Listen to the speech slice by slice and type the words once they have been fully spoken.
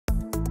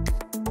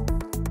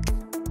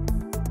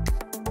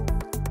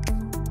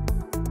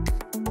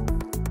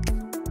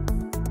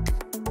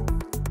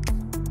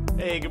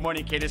Hey, good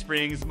morning, Caddo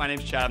Springs. My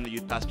name's Chad. I'm the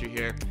youth pastor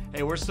here.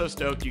 Hey, we're so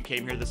stoked you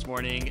came here this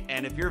morning.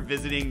 And if you're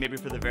visiting maybe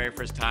for the very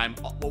first time,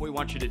 what we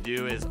want you to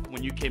do is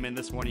when you came in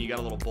this morning, you got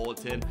a little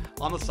bulletin.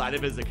 On the side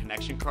of it is a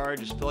connection card.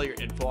 Just fill out your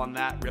info on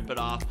that, rip it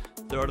off,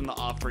 throw it in the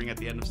offering at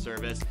the end of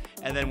service.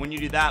 And then when you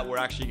do that, we're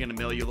actually going to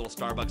mail you a little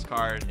Starbucks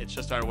card. It's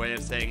just our way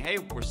of saying, hey,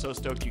 we're so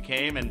stoked you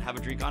came and have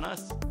a drink on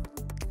us.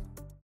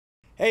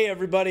 Hey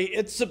everybody,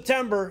 it's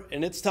September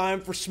and it's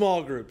time for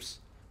small groups.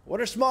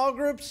 What are small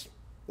groups?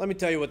 Let me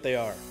tell you what they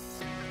are.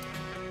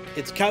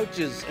 It's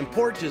couches and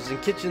porches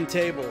and kitchen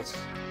tables.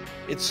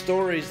 It's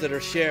stories that are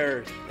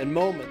shared and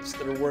moments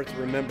that are worth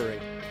remembering.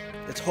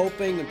 It's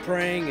hoping and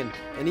praying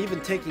and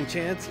even taking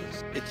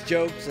chances. It's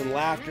jokes and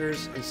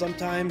laughters and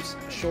sometimes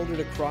a shoulder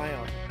to cry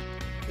on.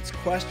 It's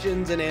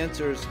questions and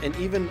answers and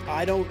even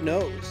I don't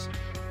knows.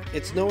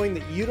 It's knowing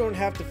that you don't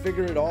have to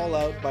figure it all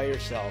out by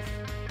yourself.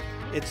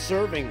 It's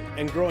serving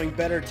and growing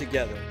better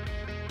together.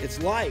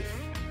 It's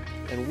life,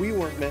 and we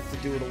weren't meant to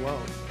do it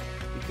alone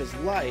because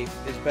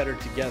life is better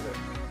together.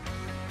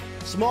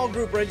 Small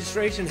group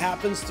registration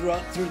happens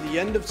through the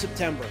end of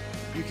September.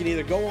 You can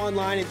either go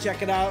online and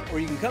check it out, or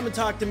you can come and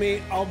talk to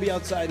me. I'll be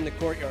outside in the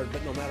courtyard,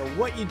 but no matter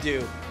what you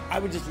do, I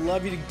would just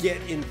love you to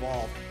get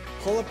involved.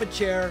 Pull up a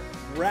chair,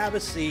 grab a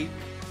seat,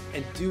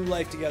 and do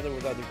life together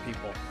with other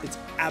people. It's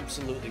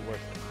absolutely worth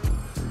it.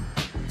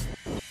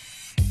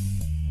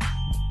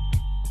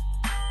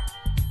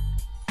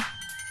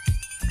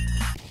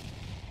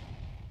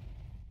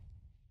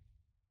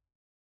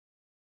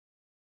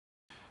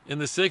 In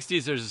the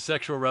 60s, there's a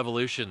sexual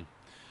revolution.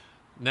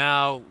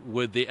 Now,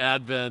 with the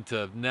advent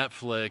of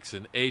Netflix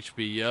and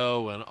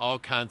HBO and all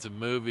kinds of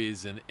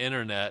movies and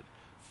internet,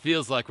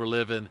 feels like we're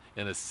living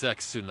in a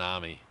sex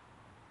tsunami.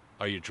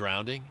 Are you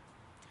drowning?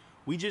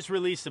 We just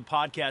released a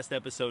podcast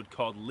episode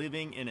called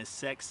Living in a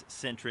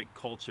Sex-Centric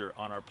Culture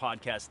on our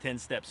podcast 10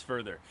 Steps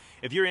Further.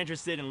 If you're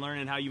interested in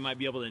learning how you might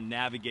be able to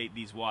navigate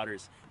these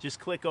waters, just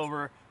click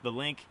over the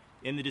link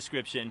in the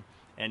description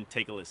and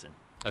take a listen.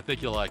 I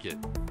think you'll like it.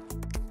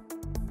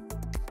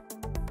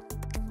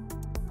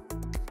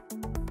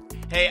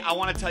 Hey, I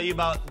want to tell you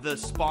about the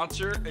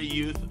Sponsor a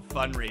Youth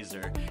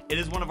fundraiser. It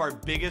is one of our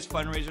biggest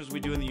fundraisers we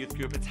do in the youth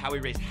group. It's how we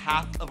raise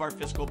half of our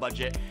fiscal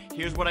budget.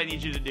 Here's what I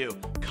need you to do.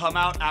 Come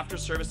out after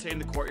service today in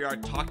the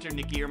courtyard, talk to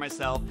Nikki or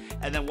myself,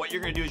 and then what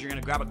you're going to do is you're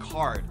going to grab a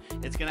card.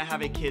 It's going to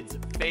have a kid's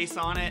face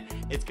on it.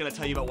 It's going to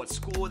tell you about what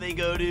school they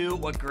go to,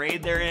 what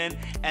grade they're in,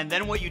 and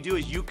then what you do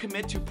is you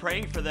commit to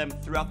praying for them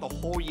throughout the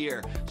whole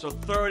year. So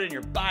throw it in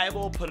your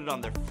Bible, put it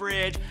on their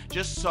fridge,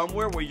 just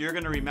somewhere where you're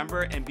going to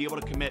remember and be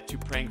able to commit to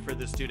praying for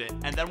the student.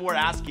 And then we're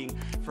asking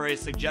for a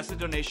suggested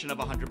donation of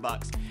 $100.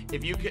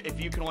 If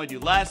you can only do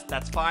less,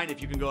 that's fine.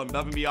 If you can go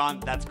above and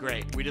beyond, that's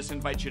great. We just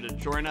invite you to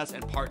join us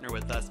and partner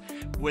with us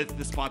with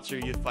the Sponsor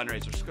Youth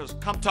fundraiser. So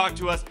come talk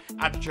to us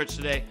after church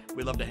today.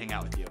 We'd love to hang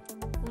out with you.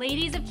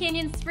 Ladies of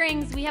Canyon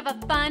Springs, we have a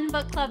fun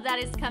book club that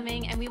is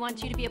coming and we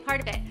want you to be a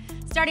part of it.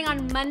 Starting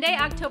on Monday,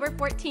 October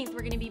 14th, we're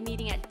going to be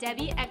meeting at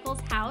Debbie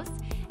Eccles' house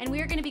and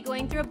we are going to be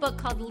going through a book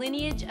called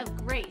Lineage of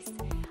Grace.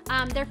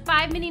 There are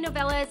 5 mini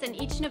novellas, and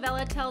each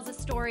novella tells a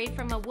story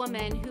from a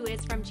woman who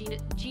is from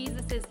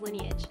Jesus'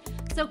 lineage.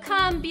 So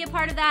come, be a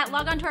part of that,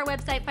 log on to our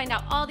website, find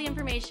out all the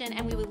information,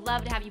 and we would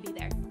love to have you be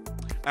there.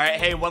 All right,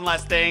 hey, one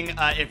last thing.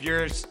 If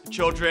your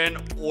children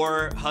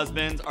or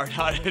husbands are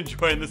not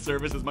enjoying the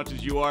service as much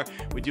as you are,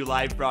 we do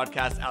live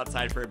broadcasts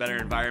outside for a better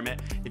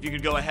environment. If you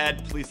could go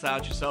ahead, please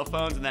silence your cell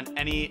phones, and then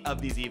any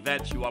of these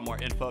events you want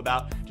more info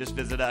about, just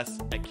visit us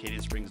at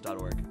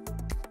cady'springs.org.